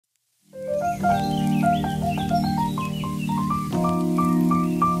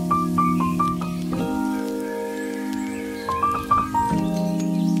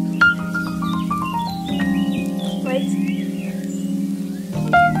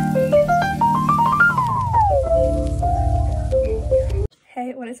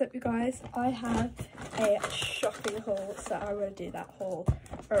is up, you guys? I have a shopping haul, so I'm going to do that haul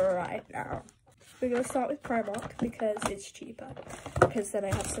right now. We're going to start with Primark because it's cheaper, because then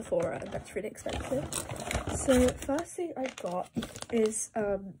I have Sephora and that's really expensive. So first thing I got is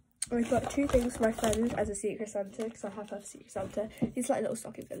I've got two things for my friend as a Secret Santa, because I have her Secret Santa. These like little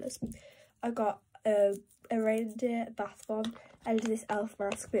stocking fillers. I got a reindeer bath bomb and this elf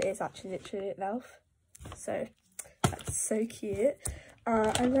mask, but it's actually literally an elf. So that's so cute.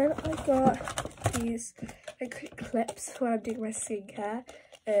 And then I got these like clips when I'm doing my skincare.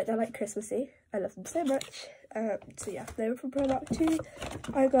 They're like Christmassy. I love them so much. So yeah, they were from Primark too.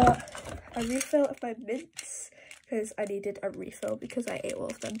 I got a refill of my mints because I needed a refill because I ate all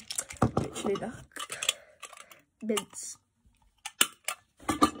of them. Literally, look. Mints.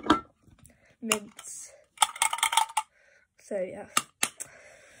 Mints. So yeah.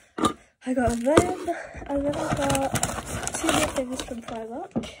 I got them, and then I got two more things from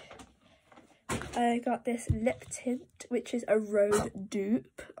Primark. I got this lip tint, which is a Road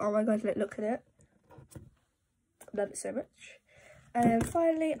dupe. Oh my god, look at it. Love it so much. And then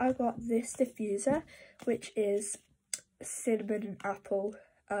finally, I got this diffuser, which is cinnamon and apple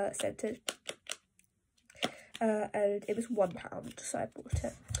scented. And it was £1, so I bought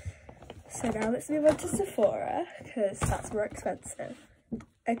it. So now let's move on to Sephora, because that's more expensive.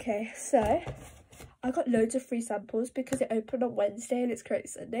 Okay, so I got loads of free samples because it opened on Wednesday and it's currently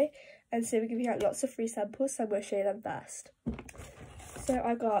Sunday, and so we're giving out lots of free samples, so I'm going to show you them first. So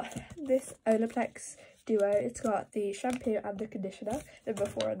I got this Olaplex Duo. It's got the shampoo and the conditioner, number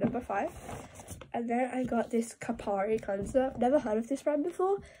 4 and number 5. And then I got this Kapari cleanser. I've never heard of this brand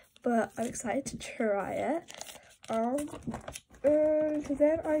before, but I'm excited to try it. And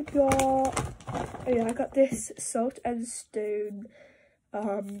then I got this Salt and Stone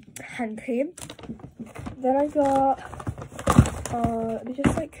hand cream. Then I got let me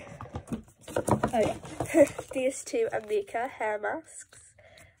just like, oh yeah, these two Amika hair masks.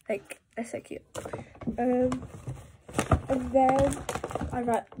 Like, they're so cute. And then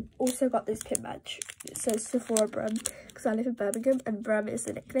I also got this pin badge. It says Sephora Brum because I live in Birmingham and Brum is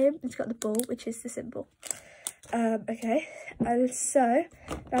the nickname. It's got the bull, which is the symbol. Okay, and so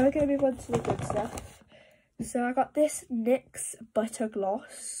now we're going to move on to the good stuff. So I got this NYX Butter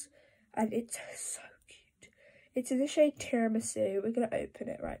Gloss, and it's so cute. It's in the shade Tiramisu. We're going to open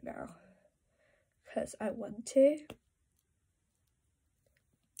it right now because I want to.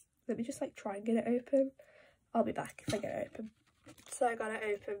 Let me just like try and get it open. I'll be back if I get it open. So I got it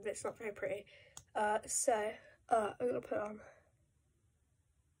open, but it's not very pretty. I'm going to put it on.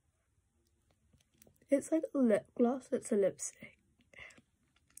 It's like a lip gloss. It's a lipstick.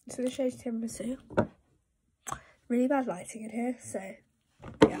 So the shade Tiramisu. Really bad lighting in here, so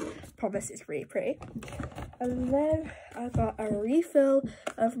yeah, promise it's really pretty. And then I got a refill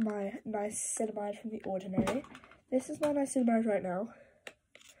of my niacinamide from The Ordinary. This is my niacinamide right now,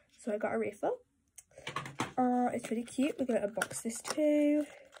 so I got a refill. It's really cute. We're gonna unbox this too.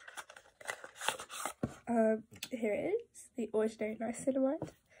 Here it is, The Ordinary niacinamide.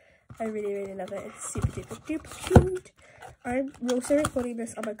 I really love it. It's super duper cute. I'm also recording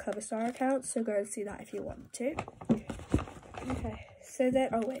this on my CoverStar account, so go and see that if you want to. Okay, so then,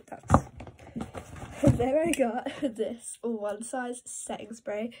 oh wait, and then I got this one size setting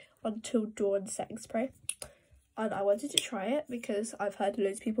spray, Until Dawn setting spray, and I wanted to try it because I've heard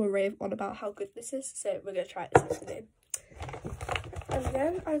loads of people rave on about how good this is, so we're going to try it this afternoon. And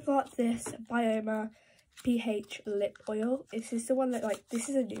then I got this Bioma pH lip oil. This is the one that, like, this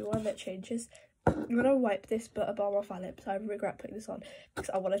is a new one that changes. I'm going to wipe this butter balm off my lips. I regret putting this on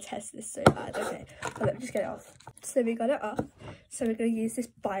because I want to test this so bad. Okay, but let me just get it off. So we got it off. So we're going to use this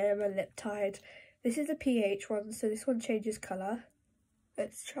Bioma Lip Tide. This is a pH one, so this one changes colour.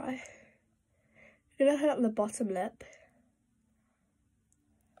 Let's try. I'm going to head up the bottom lip.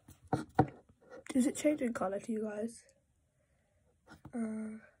 Is it changing colour to you guys?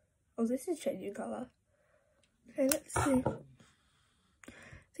 Oh, this is changing colour. Okay, let's see.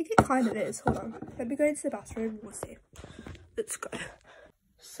 I think it kind of is. Hold on. Let me go into the bathroom. We'll see. Let's go.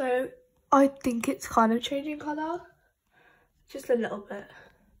 So, I think it's kind of changing colour. Just a little bit.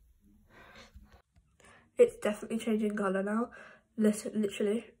 It's definitely changing colour now.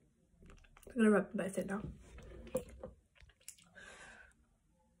 Literally. I'm going to rub them both in now.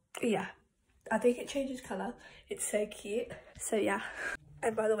 Yeah. I think it changes colour. It's so cute. So, yeah.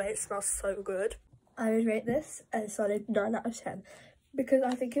 And by the way, it smells so good. I would rate this a solid 9 out of 10. Because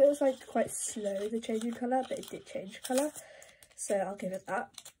I think it was like quite slow, the changing colour, but it did change colour. So I'll give it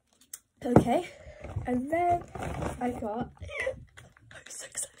that. Okay. And then I got, I'm so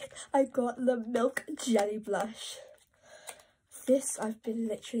excited. I got the Milk Jelly Blush. this I've been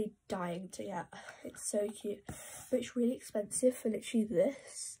literally dying to get. It's so cute, but it's really expensive for literally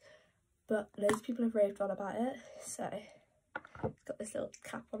this, but loads of people have raved on about it. So it's got this little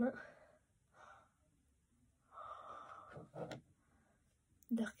cap on it.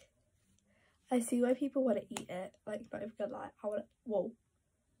 Look, I see why people want to eat it, like, not even gonna lie, I want to, whoa,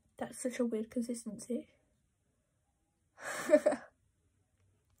 that's such a weird consistency. Oh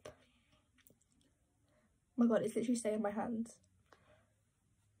my god, it's literally staying in my hands.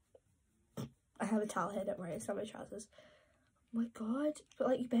 I have a towel here, don't worry, it's not my trousers. Oh my god, but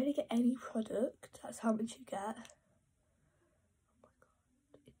like, you barely get any product, that's how much you get. Oh my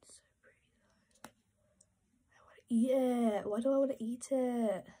god, it's so pretty though. I want to eat it. Why do I want to eat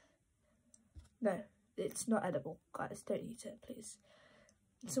it? No, it's not edible, guys, don't eat it, please.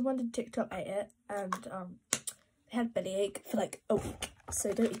 Someone on TikTok ate it, and they had bellyache for like a week,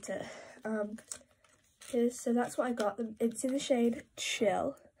 so don't eat it. So that's what I got. It's in the shade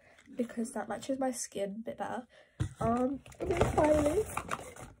Chill, because that matches my skin a bit better. And then finally,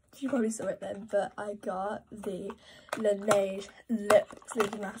 you probably saw it then, but I got the Laneige lip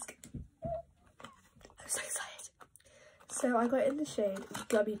sleeping mask. I'm so excited. So I got it in the shade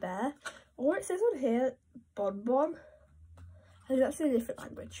Gummy Bear, or it says on here Bonbon. I think that's in a different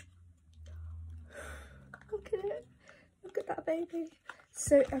language. Look at it. Look at that baby.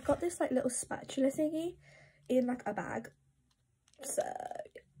 So I got this like little spatula thingy in like a bag. So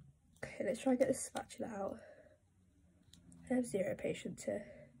okay, let's try and get this spatula out. I have zero patience here.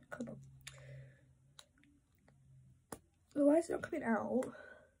 Come on. Why is it not coming out?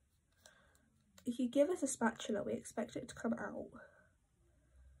 If you give us a spatula, we expect it to come out.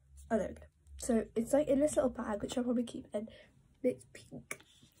 Oh, there we go. So it's like in this little bag, which I'll probably keep in. It's pink.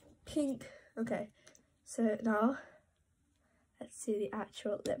 Pink. Okay. So now, let's see the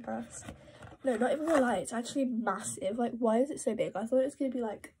actual lip mask. No, not even gonna lie, it's actually massive. Like, why is it so big? I thought it was gonna be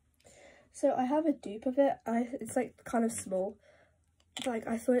like... So I have a dupe of it. It's like kind of small. Like,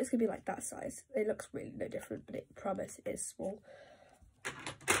 I thought it's gonna be like that size. It looks really no different, but I promise it is small.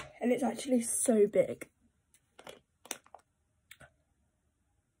 And it's actually so big.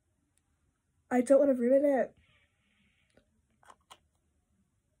 I don't want to ruin it.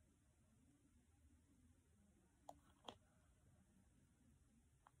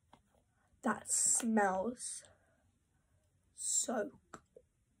 That smells so good.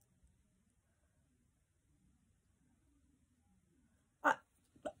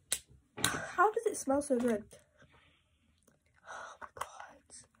 How does it smell so good? Oh my god.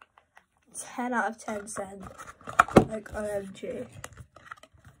 10 out of 10 cent. Like, OMG.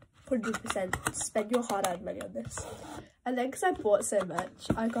 100%. Spend your hard-earned money on this. And then, because I bought so much,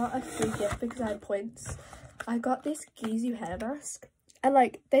 I got a free gift because I had points. I got this Gizu hair mask. And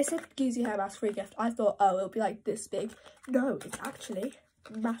like, they said Gizu hair mask free gift. I thought, oh, it'll be like this big. No, it's actually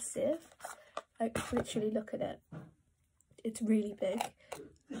massive. Like, literally look at it. It's really big.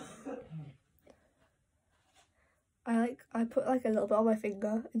 I put like a little bit on my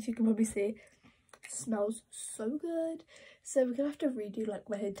finger, and you can probably see it smells so good. So we're gonna have to redo like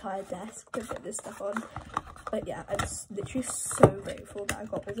my entire desk to put this stuff on. But yeah, I'm just literally so grateful that I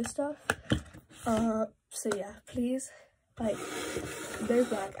got all this stuff. So yeah, please, like, no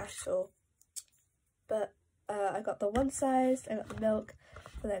brag at all. But I got the one size, I got the milk,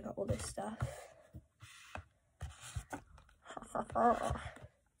 and then I got all this stuff.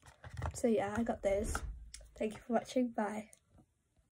 So yeah, I got those. Thank you for watching, bye.